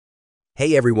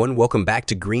Hey everyone, welcome back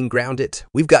to Green Ground It.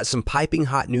 We've got some piping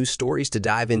hot news stories to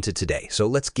dive into today, so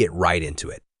let's get right into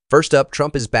it. First up,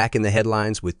 Trump is back in the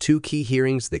headlines with two key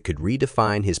hearings that could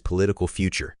redefine his political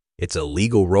future. It's a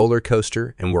legal roller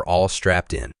coaster, and we're all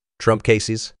strapped in. Trump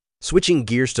cases. Switching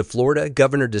gears to Florida,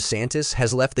 Governor DeSantis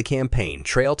has left the campaign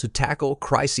trail to tackle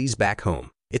crises back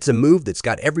home. It's a move that's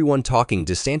got everyone talking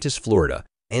DeSantis, Florida.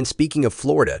 And speaking of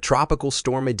Florida, Tropical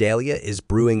Storm Idalia is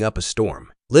brewing up a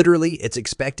storm. Literally, it's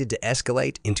expected to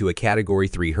escalate into a Category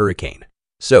 3 hurricane.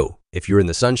 So, if you're in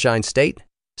the Sunshine State,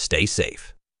 stay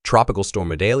safe. Tropical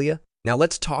Storm Idalia. Now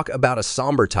let's talk about a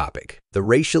somber topic, the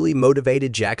racially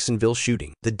motivated Jacksonville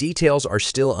shooting. The details are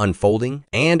still unfolding,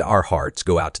 and our hearts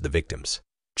go out to the victims.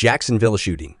 Jacksonville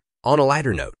shooting. On a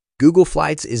lighter note, Google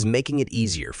Flights is making it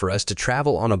easier for us to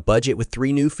travel on a budget with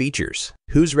 3 new features.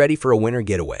 Who's ready for a winter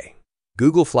getaway?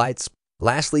 Google Flights.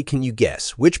 Lastly, can you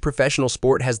guess which professional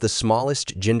sport has the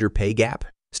smallest gender pay gap?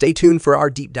 Stay tuned for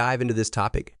our deep dive into this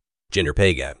topic. Gender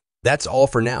pay gap. That's all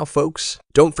for now, folks.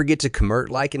 Don't forget to comment,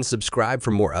 like, and subscribe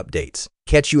for more updates.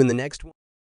 Catch you in the next one.